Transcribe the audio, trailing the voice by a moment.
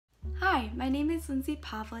Hi, my name is Lindsay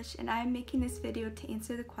Pavlich and I am making this video to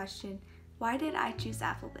answer the question, why did I choose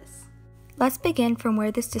AFLBS? Let's begin from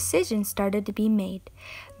where this decision started to be made.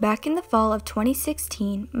 Back in the fall of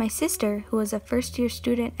 2016, my sister, who was a first-year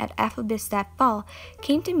student at AFLBS that fall,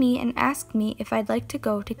 came to me and asked me if I'd like to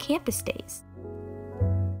go to campus days.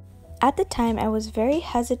 At the time, I was very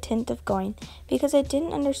hesitant of going because I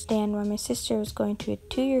didn't understand why my sister was going to a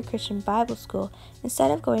 2-year Christian Bible school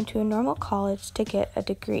instead of going to a normal college to get a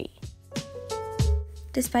degree.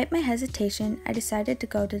 Despite my hesitation, I decided to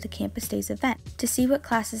go to the Campus Days event to see what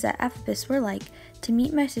classes at AFLBS were like, to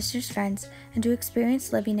meet my sister's friends, and to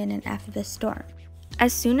experience living in an AFLBS dorm.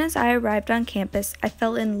 As soon as I arrived on campus, I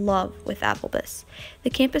fell in love with AFLBS. The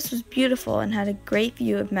campus was beautiful and had a great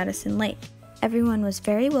view of Medicine Lake. Everyone was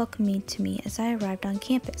very welcoming to me as I arrived on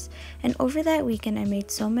campus, and over that weekend I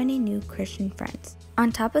made so many new Christian friends.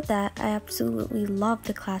 On top of that, I absolutely loved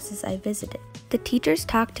the classes I visited. The teachers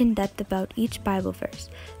talked in depth about each Bible verse,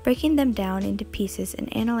 breaking them down into pieces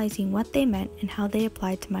and analyzing what they meant and how they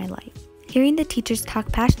applied to my life. Hearing the teachers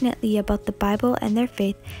talk passionately about the Bible and their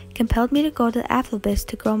faith compelled me to go to AFLBS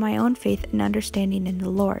to grow my own faith and understanding in the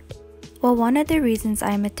Lord. Well, one of the reasons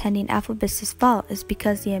I am attending AFLBS this fall is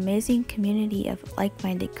because the amazing community of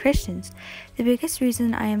like-minded Christians. The biggest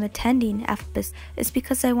reason I am attending AFLBS is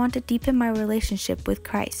because I want to deepen my relationship with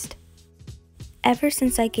Christ. Ever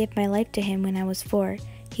since I gave my life to Him when I was 4,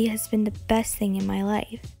 He has been the best thing in my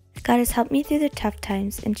life. God has helped me through the tough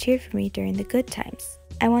times and cheered for me during the good times.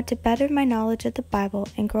 I want to better my knowledge of the Bible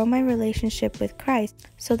and grow my relationship with Christ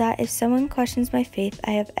so that if someone questions my faith,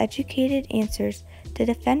 I have educated answers to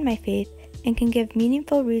defend my faith and can give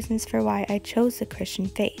meaningful reasons for why I chose the Christian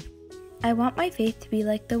faith. I want my faith to be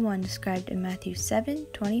like the one described in Matthew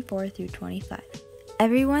 7:24-25.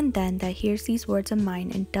 Everyone then that hears these words of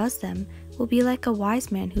mine and does them will be like a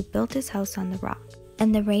wise man who built his house on the rock.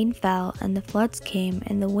 And the rain fell, and the floods came,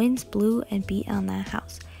 and the winds blew and beat on that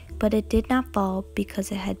house, but it did not fall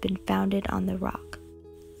because it had been founded on the rock.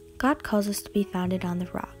 God calls us to be founded on the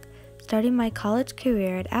rock. Starting my college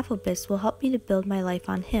career at AFLBS will help me to build my life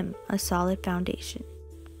on Him, a solid foundation.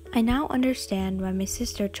 I now understand why my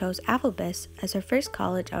sister chose AFLBS as her first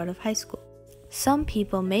college out of high school. Some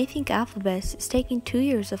people may think AFLBS is taking 2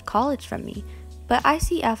 years of college from me, but I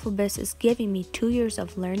see AFLBS as giving me 2 years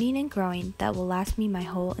of learning and growing that will last me my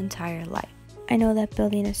whole entire life. I know that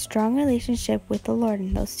building a strong relationship with the Lord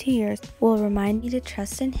in those 2 years will remind me to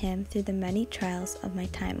trust in Him through the many trials of my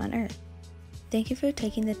time on earth. Thank you for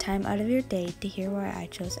taking the time out of your day to hear why I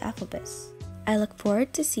chose AFLBS. I look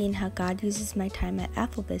forward to seeing how God uses my time at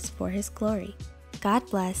AFLBS for His glory. God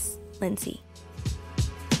bless, Lindsay.